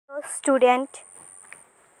Student,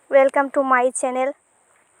 welcome to my channel.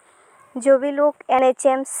 जो भी लोग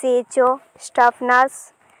AIIMS CHO स्टाफ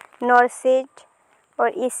नर्स नॉर्सेट और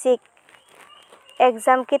इसी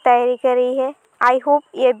एग्ज़ाम की तैयारी कर रही है, आई होप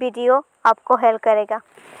ये वीडियो आपको हेल्प करेगा।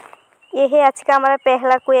 ये है आज का हमारा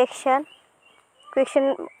पहला question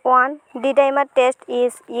 1। D-dimer test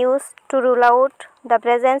is used to rule out the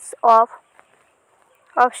presence of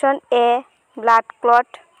option A blood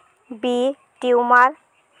clot, B tumor,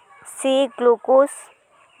 C glucose,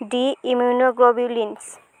 D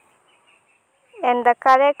immunoglobulins, and the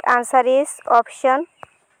correct answer is option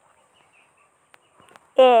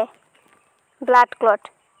A blood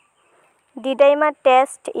clot. D-dimer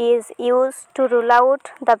test is used to rule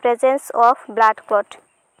out the presence of blood clot.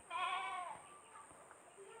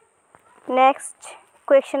 Next,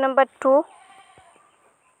 question number 2.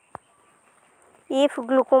 If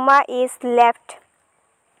glaucoma is left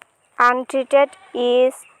untreated,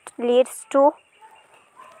 it leads to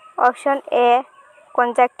option A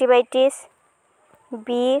conjunctivitis,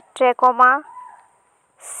 B trachoma,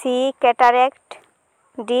 C cataract,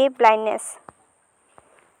 D blindness,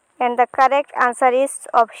 and the correct answer is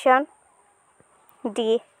option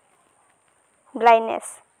D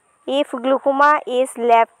blindness. If glaucoma is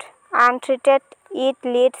left untreated, it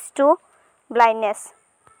leads to blindness.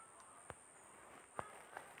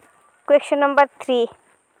 Question number 3.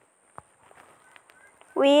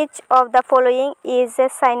 Which of the following is a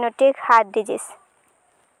cyanotic heart disease?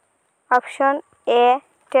 Option A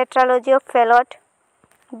tetralogy of Fallot,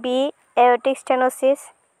 B aortic stenosis,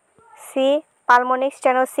 C pulmonic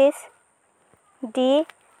stenosis, D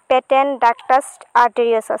patent ductus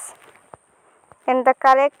arteriosus, and the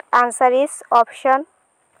correct answer is option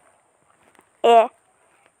A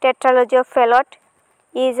tetralogy of Fallot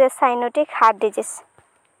is a cyanotic heart disease.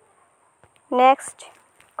 Next,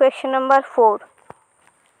 question number 4.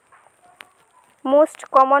 Most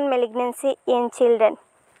common malignancy in children.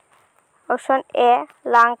 Option A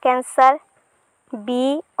lung cancer,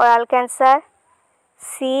 B oral cancer,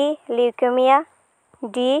 C leukemia,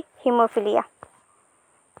 D hemophilia,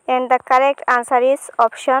 and the correct answer is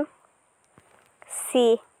option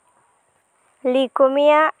C.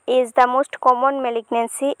 Leukemia is the most common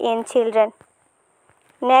malignancy in children.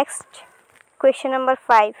 Next, question number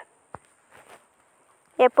 5.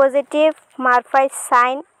 A positive Murphy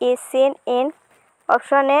sign is seen in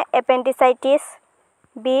option A appendicitis,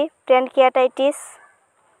 B pancreatitis,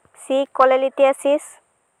 C cholelithiasis,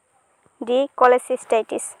 D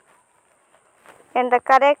cholecystitis, and the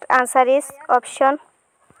correct answer is option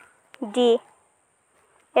D.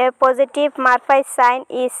 A positive Murphy sign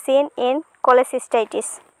is seen in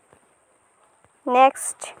cholecystitis.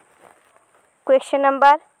 Next, question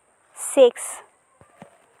number 6.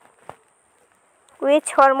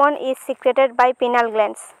 Which hormone is secreted by pineal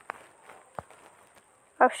glands?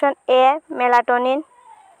 Option A melatonin,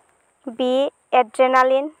 B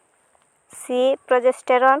adrenaline, C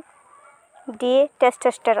progesterone, D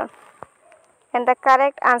testosterone, and the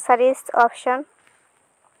correct answer is option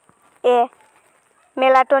A.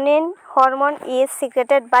 Melatonin hormone is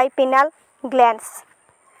secreted by pineal glands.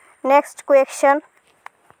 Next question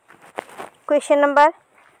number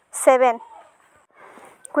 7.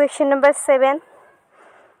 Question number 7.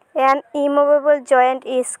 An immovable joint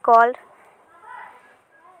is called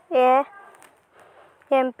A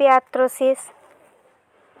epiarthrosis,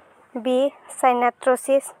 B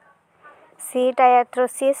synarthrosis, C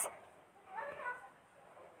diarthrosis,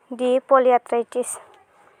 D polyarthritis,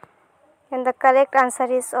 and the correct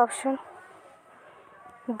answer is option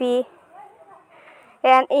B.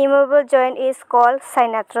 An immovable joint is called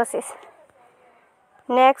synarthrosis.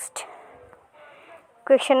 Next,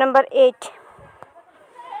 question number 8.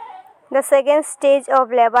 The second stage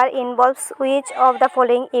of labor involves which of the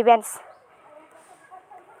following events?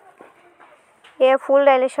 A full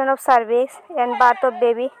dilation of cervix and birth of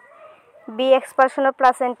baby, B expulsion of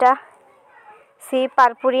placenta, C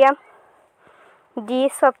purpurium, D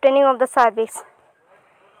softening of the cervix,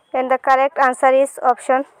 and the correct answer is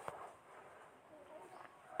option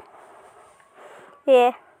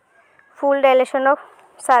A full dilation of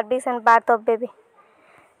cervix and birth of baby.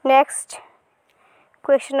 Next,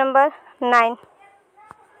 question number 9.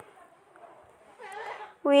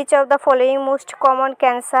 Which of the following most common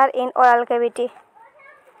cancer in oral cavity?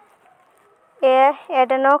 A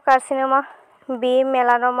adenocarcinoma, B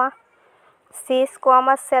melanoma, C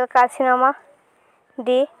squamous cell carcinoma,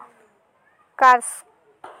 D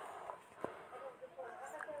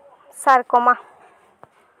sarcoma,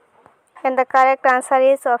 and the correct answer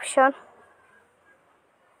is option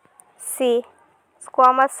C.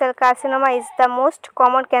 Squamous cell carcinoma is the most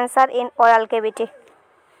common cancer in oral cavity.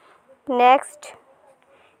 Next,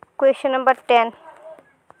 question number 10.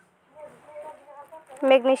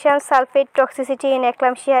 Magnesium sulphate toxicity in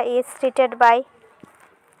eclampsia is treated by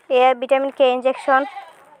A. Vitamin K injection,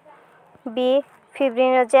 B.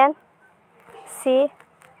 fibrinogen, C.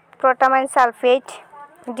 protamine sulphate,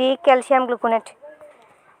 D. calcium gluconate.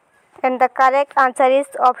 And the correct answer is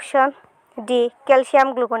option D.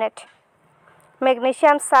 calcium gluconate.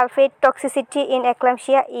 Magnesium sulphate toxicity in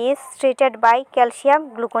eclampsia is treated by calcium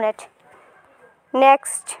gluconate.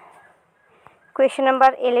 Next, question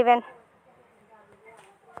number 11.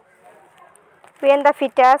 When the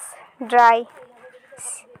fetus dies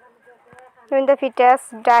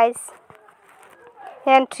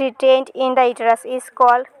and retained in the uterus is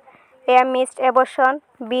called A. missed abortion,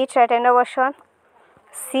 B. threatened abortion,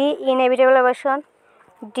 C. inevitable abortion,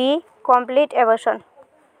 D. complete abortion.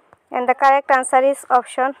 And the correct answer is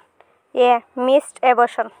option A. missed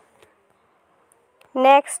abortion.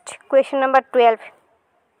 Next, question number 12.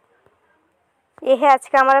 ये है आज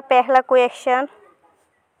का हमारा पहला question.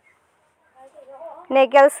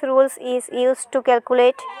 Nagel's rules is used to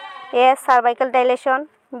calculate A. cervical dilation,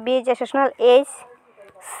 B. gestational age,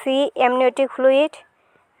 C. amniotic fluid,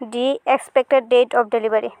 D. expected date of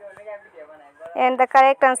delivery. And the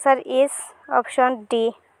correct answer is option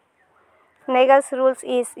D. Nagel's rules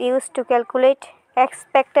is used to calculate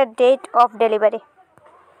expected date of delivery.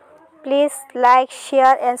 Please like,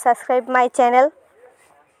 share and subscribe my channel.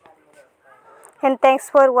 And thanks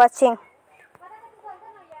for watching.